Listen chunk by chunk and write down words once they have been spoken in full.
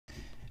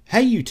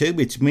Hey YouTube,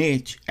 it's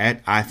Mitch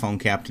at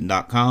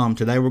iPhoneCaptain.com.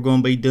 Today we're going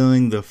to be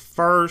doing the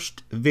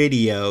first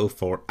video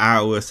for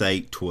iOS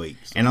 8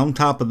 tweaks. And on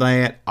top of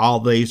that,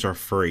 all these are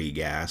free,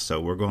 guys. So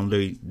we're going to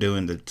be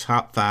doing the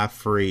top 5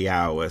 free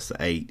iOS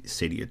 8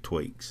 Cydia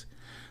tweaks.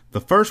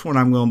 The first one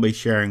I'm going to be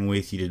sharing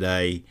with you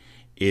today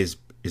is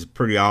a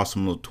pretty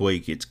awesome little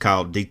tweak. It's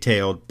called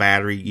Detailed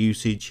Battery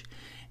Usage.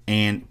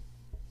 And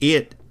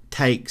it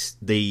takes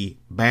the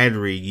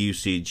battery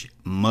usage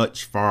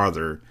much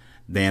farther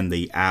than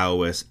the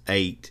iOS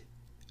 8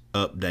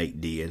 update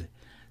did.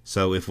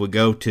 So if we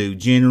go to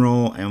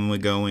general and we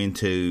go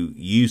into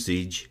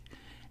usage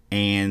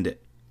and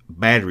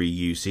battery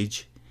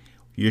usage,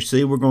 you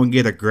see we're going to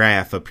get a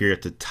graph up here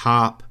at the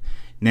top.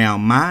 Now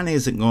mine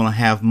isn't going to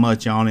have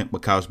much on it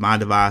because my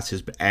device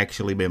has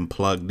actually been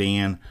plugged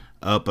in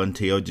up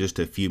until just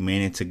a few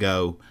minutes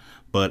ago.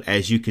 But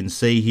as you can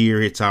see here,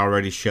 it's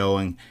already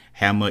showing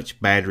how much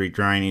battery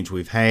drainage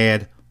we've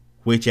had,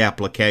 which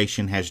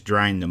application has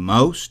drained the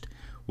most,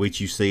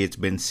 which you see it's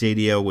been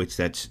Cydia, which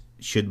that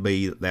should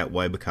be that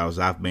way because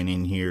I've been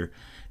in here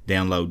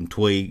downloading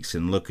tweaks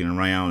and looking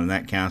around and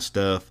that kind of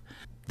stuff.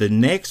 The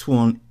next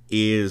one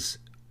is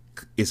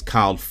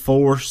called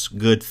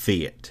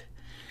ForceGoodFit.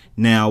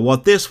 Now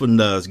what this one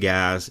does,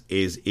 guys,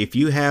 is if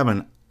you have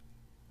an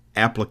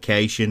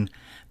application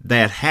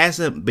that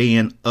hasn't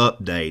been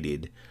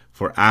updated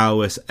for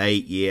iOS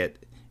 8 yet,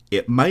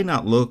 it may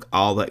not look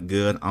all that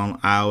good on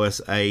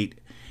iOS 8.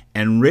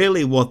 And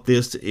really what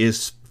this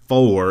is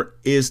for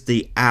is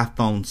the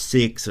iPhone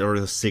 6 or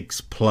the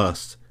 6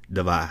 Plus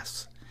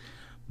device.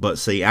 But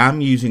see, I'm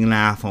using an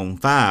iPhone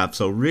 5,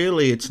 so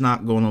really it's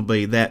not going to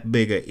be that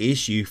big an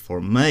issue for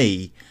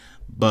me.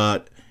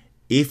 But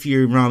if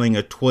you're running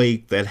a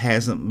tweak that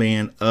hasn't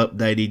been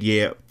updated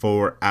yet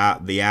for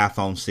the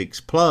iPhone 6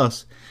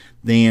 Plus,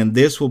 then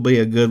this will be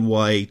a good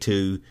way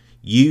to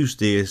use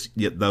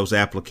those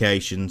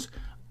applications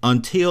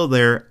until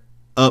they're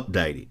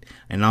updated.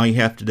 And all you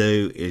have to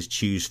do is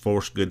choose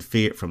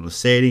ForceGoodFit from the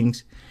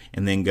settings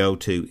and then go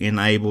to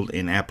enabled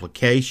in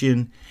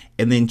application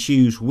and then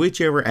choose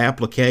whichever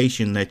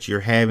application that you're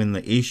having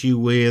the issue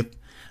with.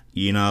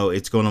 You know,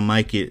 it's going to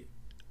make it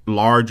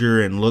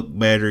larger and look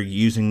better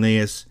using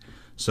this.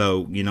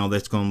 So, you know,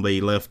 that's going to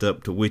be left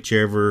up to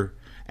whichever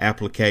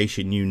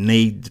application you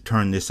need to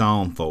turn this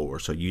on for.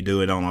 So you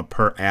do it on a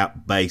per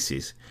app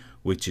basis,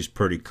 which is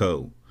pretty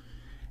cool.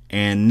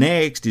 And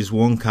next is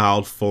one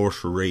called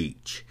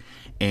ForceReach.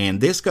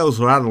 And this goes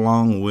right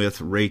along with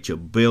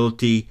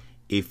reachability.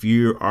 If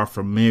you are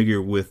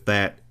familiar with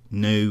that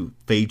new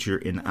feature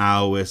in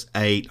iOS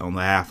 8 on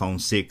the iPhone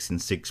 6 and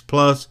 6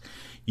 Plus,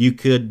 you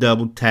could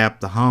double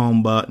tap the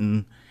home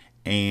button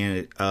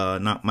and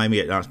not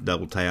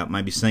double tap,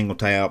 maybe single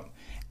tap,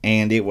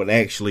 and it would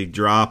actually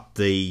drop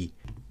the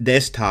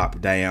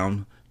desktop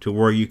down to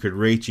where you could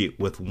reach it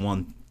with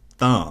one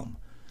thumb.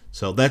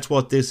 So that's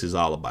what this is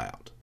all about.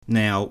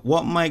 Now,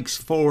 what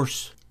makes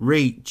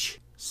ForceReach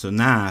so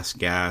nice,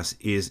 guys,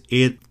 is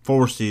it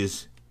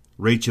forces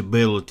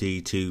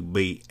reachability to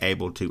be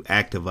able to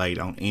activate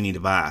on any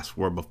device,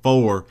 where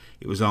before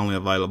it was only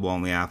available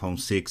on the iPhone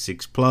 6,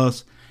 6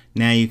 Plus.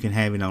 Now you can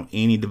have it on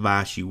any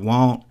device you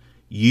want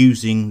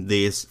using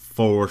this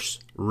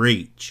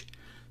ForceReach.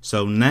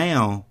 So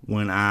now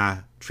when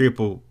I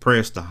triple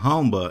press the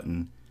home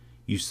button,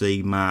 you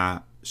see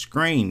my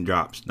screen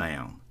drops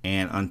down.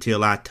 And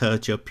until I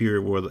touch up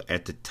here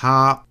at the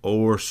top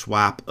or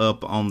swipe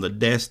up on the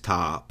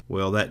desktop,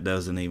 well, that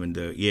doesn't even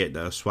do it yet,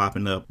 though.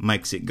 Swiping up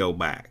makes it go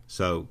back.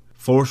 So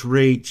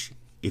ForceReach,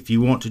 if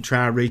you want to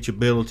try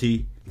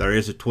reachability, there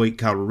is a tweak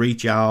called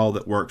Reach All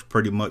that works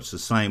pretty much the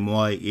same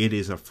way. It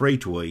is a free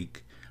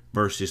tweak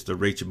versus the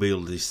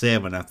Reachability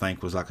 7, I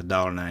think, was like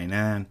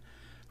 $1.99.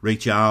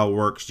 Reach All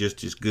works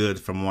just as good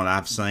from what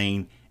I've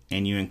seen,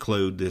 and you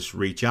include this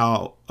Reach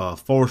All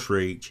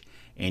ForceReach,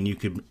 and you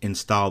could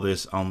install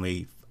this on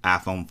the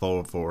iPhone 4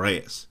 or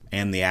 4S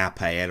and the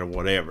iPad or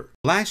whatever.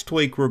 Last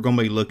tweak we're going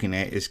to be looking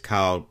at is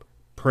called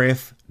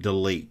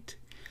PressDelete.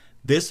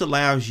 This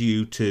allows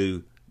you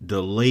to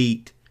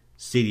delete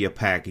Cydia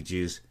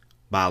packages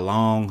by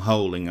long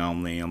holding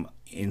on them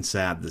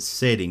inside the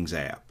settings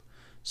app.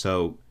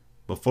 So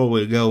before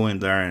we go in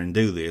there and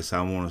do this, I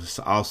want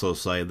to also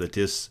say that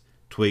this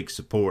tweak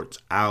supports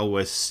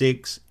iOS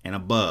 6 and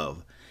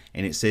above.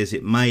 And it says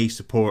it may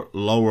support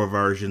lower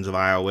versions of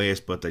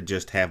iOS, but they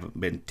just haven't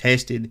been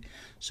tested.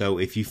 So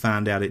if you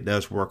find out it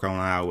does work on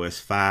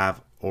iOS 5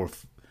 or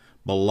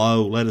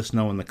below, let us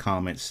know in the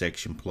comments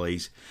section,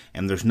 please.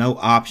 And there's no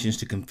options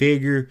to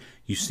configure.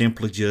 You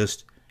simply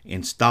just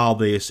install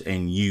this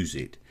and use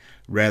it,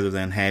 rather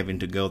than having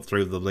to go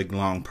through the big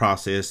long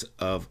process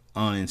of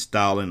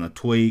uninstalling a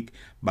tweak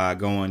by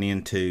going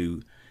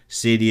into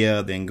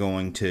Cydia, then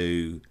going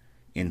to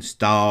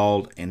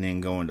installed, and then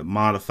going to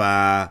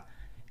modify,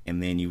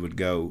 and then you would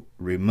go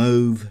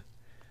remove.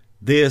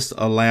 This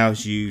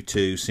allows you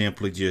to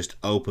simply just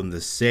open the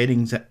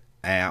settings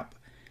app,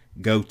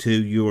 go to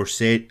your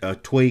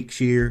tweaks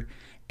here,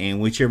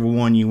 and whichever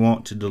one you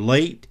want to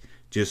delete,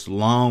 just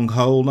long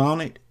hold on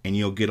it and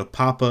you'll get a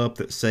pop-up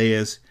that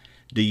says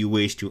do you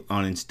wish to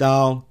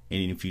uninstall?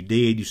 And if you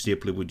did, you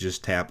simply would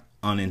just tap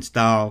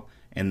uninstall,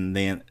 and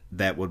then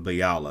that would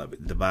be all of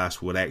it. The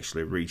device would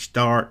actually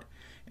restart,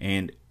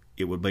 and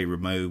it would be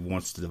removed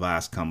once the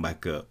device come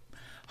back up.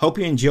 Hope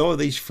you enjoy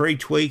these free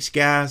tweaks,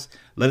 guys.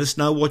 Let us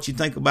know what you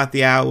think about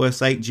the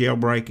iOS 8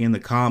 jailbreak in the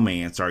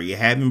comments. Are you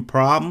having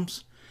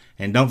problems?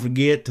 And don't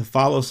forget to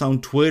follow us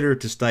on Twitter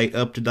to stay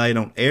up to date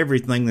on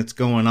everything that's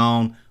going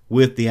on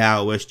with the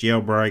iOS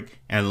jailbreak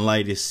and the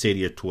latest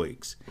Cydia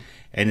tweaks.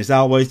 And as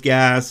always,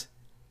 guys,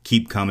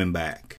 keep coming back.